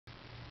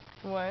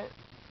What?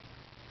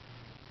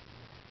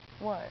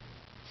 What?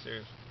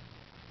 Seriously.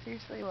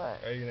 Seriously,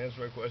 what? Are you gonna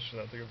answer my question?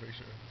 I'll take a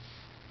picture.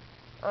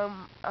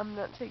 I'm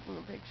not taking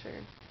a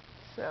picture,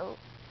 so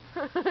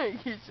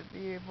you should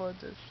be able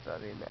to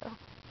study now.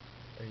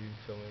 Are you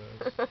filming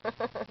this?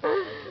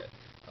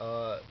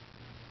 Okay.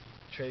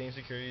 Trading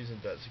securities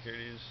and debt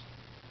securities.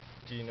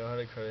 Do you know how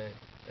to credit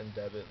and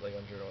debit like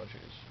on journal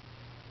entries?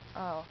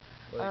 Oh,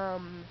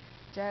 Like,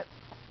 debt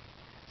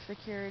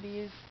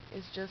securities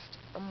is just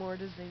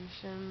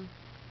amortization,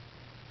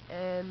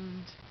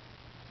 and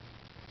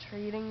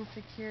trading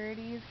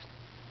securities,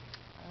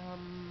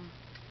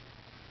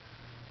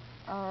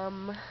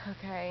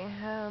 okay,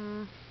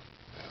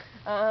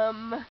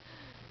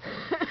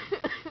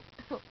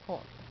 hold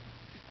on.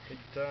 take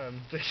your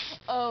time.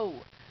 Oh,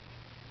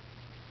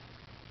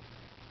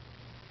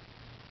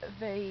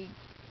 they,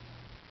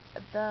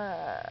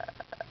 the,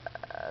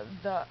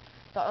 the,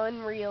 the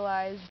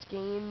unrealized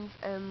gains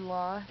and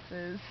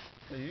losses.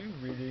 Are you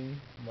reading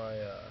my,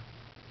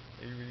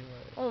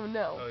 Oh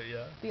no. Oh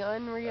yeah? The I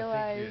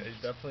unrealized. think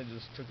you definitely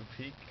just took a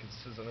peek, because it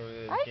says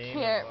unrealized I gain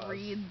can't or loss.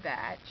 read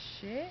that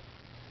shit.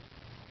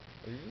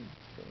 Are you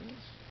filming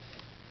this?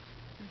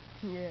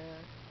 Yeah.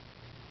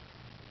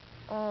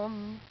 Oh.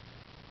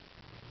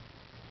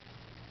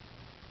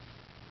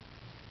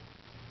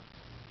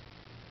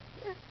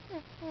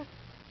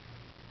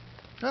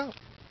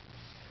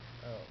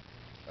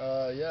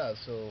 Yeah,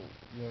 so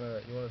you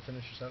wanna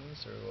finish your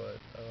sentence or what?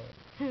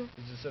 You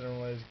just said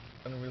unrealized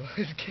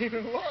gain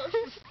or loss.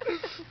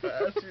 I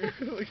asked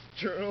you like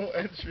journal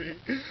entry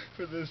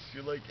for this.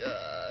 You're like,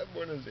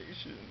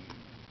 amortization.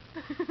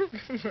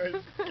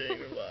 Unrealized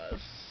gain or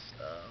loss.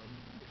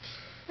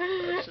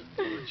 That should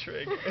do the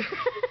trick.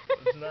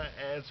 Does not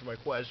answer my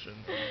question.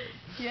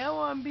 Yeah,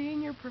 well, I'm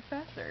being your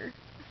professor.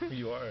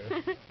 You are.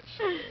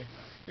 Actually.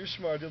 You're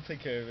smart. You'll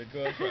take care of it.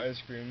 Go out for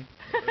ice cream.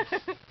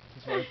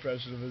 That's my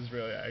impression of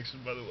Israeli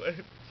accent, by the way.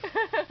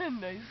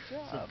 Nice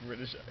job. It's a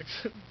British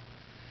accent.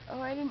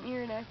 Oh, I didn't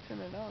hear an accent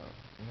at all.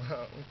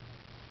 Wow.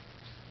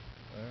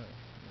 Wow.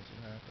 That's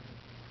what happened.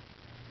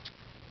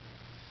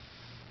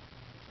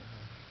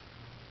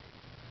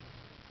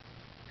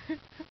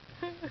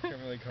 I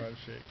can't really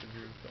concentrate because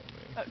you're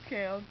filming.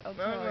 Okay, I'll tell you.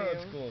 No,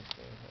 it's cool. It's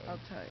cool.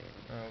 I'll tell you.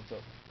 What's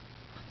up?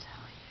 I'll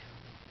tell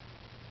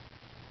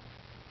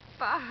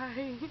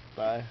you.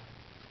 Bye. Bye.